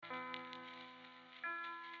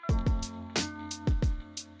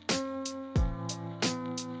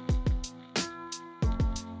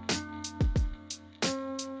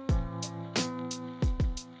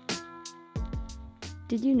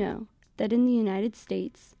Did you know that in the United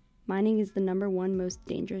States, mining is the #1 most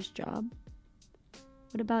dangerous job?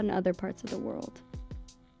 What about in other parts of the world?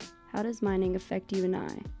 How does mining affect you and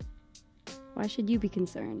I? Why should you be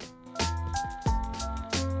concerned?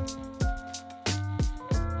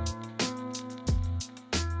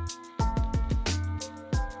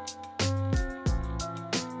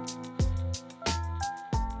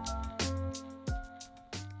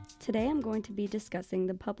 Today I'm going to be discussing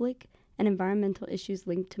the public and environmental issues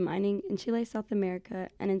linked to mining in Chile, South America,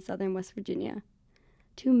 and in southern West Virginia,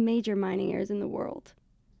 two major mining areas in the world.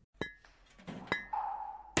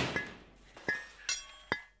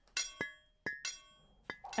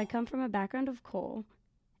 I come from a background of coal,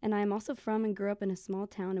 and I am also from and grew up in a small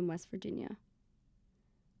town in West Virginia.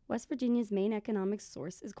 West Virginia's main economic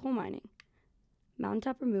source is coal mining.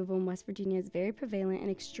 Mountaintop removal in West Virginia is very prevalent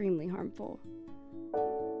and extremely harmful.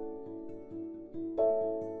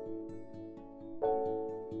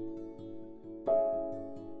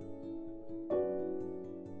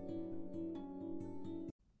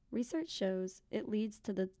 Research shows it leads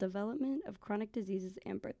to the development of chronic diseases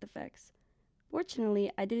and birth defects.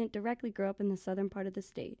 Fortunately, I didn't directly grow up in the southern part of the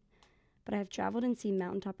state, but I have traveled and seen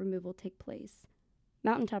mountaintop removal take place.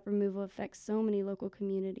 Mountaintop removal affects so many local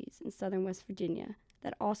communities in southern West Virginia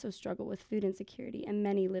that also struggle with food insecurity and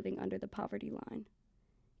many living under the poverty line.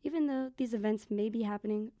 Even though these events may be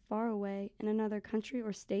happening far away in another country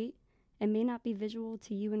or state and may not be visual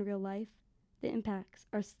to you in real life, the impacts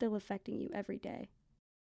are still affecting you every day.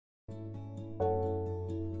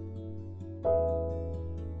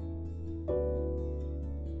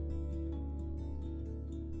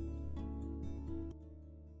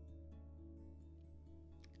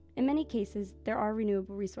 In many cases, there are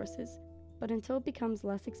renewable resources, but until it becomes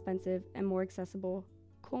less expensive and more accessible,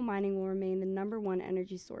 coal mining will remain the #1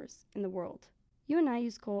 energy source in the world. You and I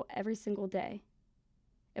use coal every single day.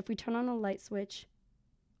 If we turn on a light switch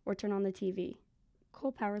or turn on the TV,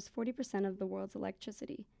 coal powers 40% of the world's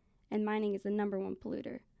electricity, and mining is the #1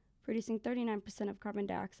 polluter, producing 39% of carbon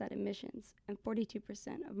dioxide emissions and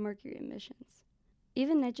 42% of mercury emissions.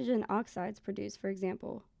 Even nitrogen oxides produced, for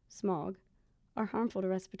example, smog, are harmful to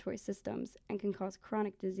respiratory systems and can cause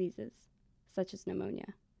chronic diseases, such as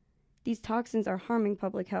pneumonia. These toxins are harming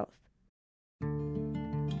public health.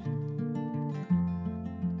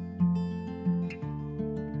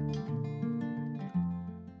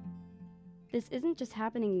 This isn't just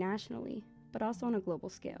happening nationally, but also on a global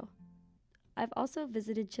scale. I've also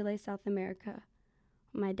visited Chile, South America,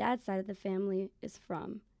 where my dad's side of the family is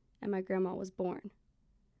from, and my grandma was born.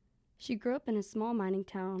 She grew up in a small mining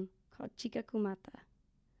town called Chiquicamata.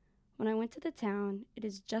 When I went to the town, it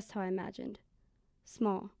is just how I imagined.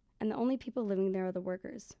 Small, and the only people living there are the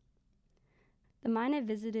workers. The mine I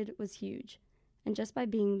visited was huge, and just by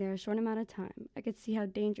being there a short amount of time, I could see how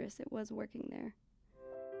dangerous it was working there.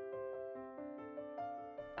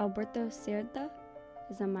 Alberto Cerdo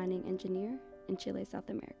is a mining engineer in Chile, South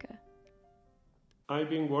America. I've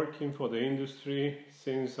been working for the industry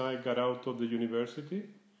since I got out of the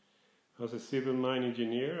university. As a civil mine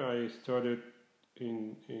engineer, I started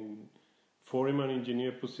in foreman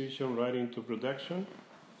engineer position right into production.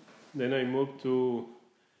 Then I moved to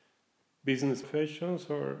business professions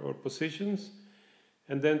or positions,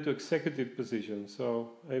 and then to executive positions.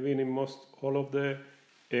 So I've been in most all of the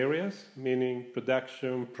areas, meaning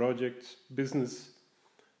production, projects, business,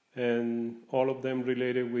 and all of them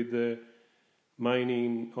related with the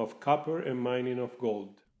mining of copper and mining of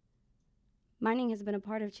gold. Mining has been a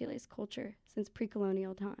part of Chile's culture since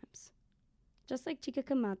pre-colonial times. Just like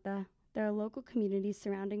Chiquicamata, there are local communities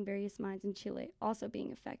surrounding various mines in Chile also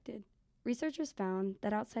being affected. Researchers found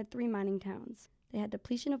that outside 3 mining towns, they had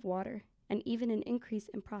depletion of water and even an increase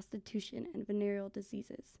in prostitution and venereal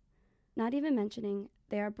diseases. Not even mentioning,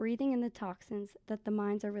 they are breathing in the toxins that the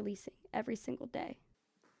mines are releasing every single day.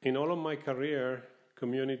 In all of my career,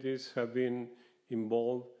 communities have been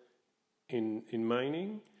involved in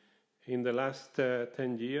mining. In the last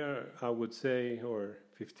 10 years, I would say, or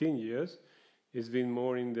 15 years, it's been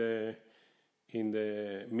more in the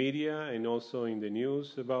media and also in the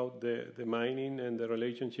news about the mining and the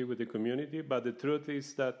relationship with the community. But the truth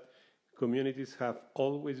is that communities have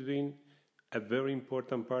always been a very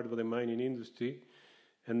important part of the mining industry.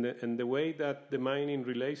 And the way that the mining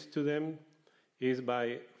relates to them is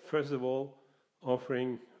by, first of all,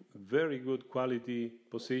 offering very good quality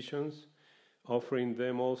positions, offering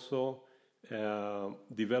them also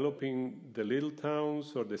developing the little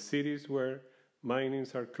towns or the cities where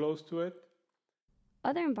minings are close to it.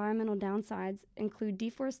 Other environmental downsides include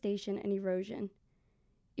deforestation and erosion.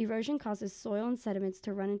 Erosion causes soil and sediments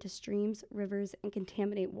to run into streams, rivers, and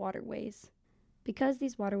contaminate waterways. Because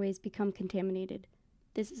these waterways become contaminated,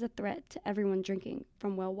 this is a threat to everyone drinking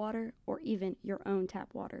from well water or even your own tap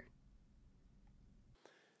water.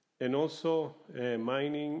 And also,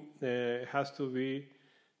 mining has to be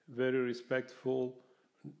very respectful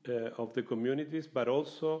of the communities, but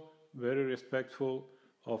also very respectful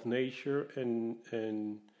of nature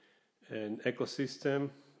and ecosystem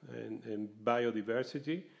and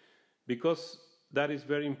biodiversity, because that is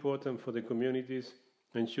very important for the communities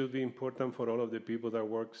and should be important for all of the people that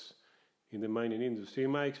works in the mining industry.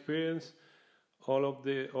 In my experience, all of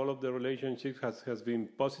the relationships has been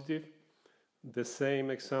positive. The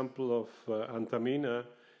same example of Antamina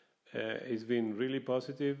has been really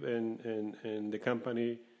positive, and the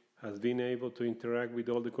company has been able to interact with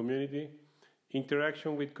all the community.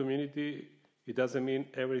 Interaction with community, it doesn't mean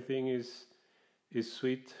everything is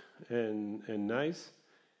sweet and nice.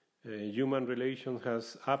 Human relations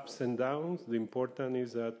has ups and downs. The important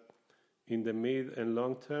is that in the mid and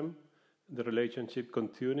long term, the relationship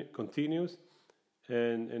continues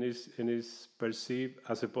and is perceived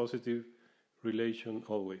as a positive relation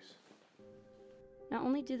always. Not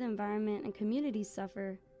only do the environment and communities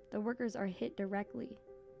suffer, the workers are hit directly.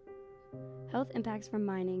 Health impacts from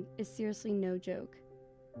mining is seriously no joke.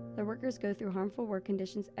 The workers go through harmful work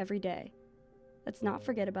conditions every day. Let's not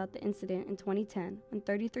forget about the incident in 2010 when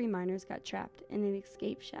 33 miners got trapped in an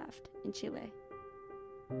escape shaft in Chile.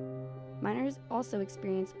 Miners also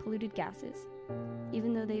experience polluted gases.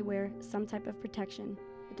 Even though they wear some type of protection,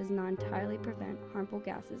 it does not entirely prevent harmful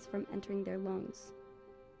gases from entering their lungs.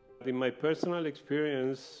 In my personal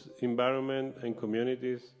experience, environment and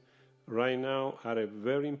communities right now are a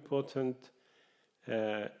very important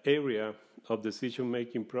area of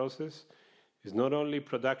decision-making process. It's not only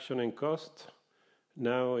production and cost,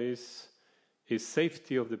 now is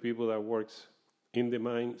safety of the people that works in the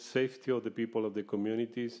mine, safety of the people of the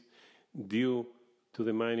communities due to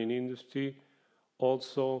the mining industry.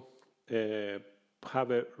 Also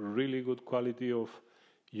have a really good quality of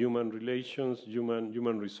human relations,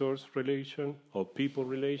 human resource relation, or people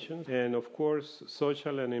relations. And of course,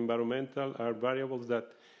 social and environmental are variables that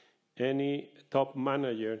any top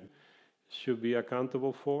manager should be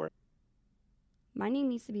accountable for. Mining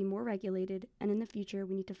needs to be more regulated, and in the future,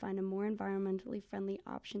 we need to find a more environmentally friendly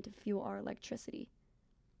option to fuel our electricity.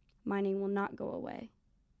 Mining will not go away.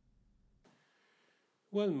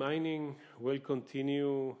 Well, mining will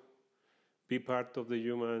continue be part of the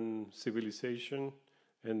human civilization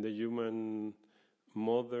and the human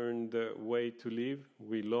modern way to live.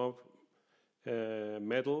 We love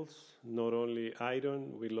metals, not only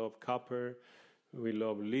iron, we love copper, we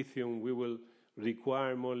love lithium. We will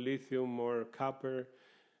require more lithium, more copper,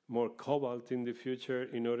 more cobalt in the future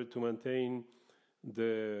in order to maintain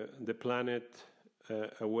the planet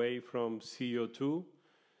away from CO2.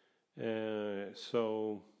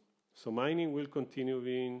 So mining will continue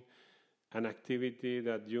being an activity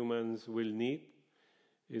that humans will need.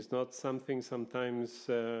 It's not something sometimes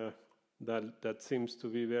that seems to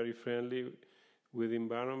be very friendly with the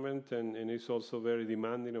environment, and it's also very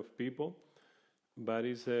demanding of people. But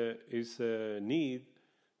it's a need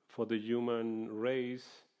for the human race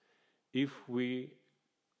if we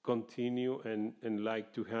continue and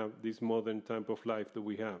like to have this modern type of life that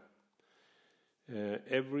we have.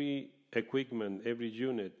 Every equipment, every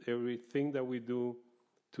unit, everything that we do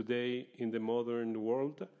today in the modern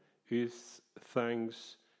world is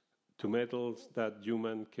thanks to metals that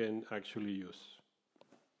human can actually use.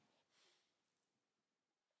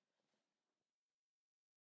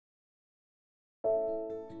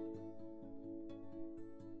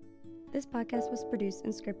 This podcast was produced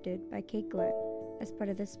and scripted by Kate Glenn as part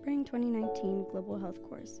of the Spring 2019 Global Health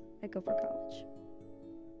course at Gopher College.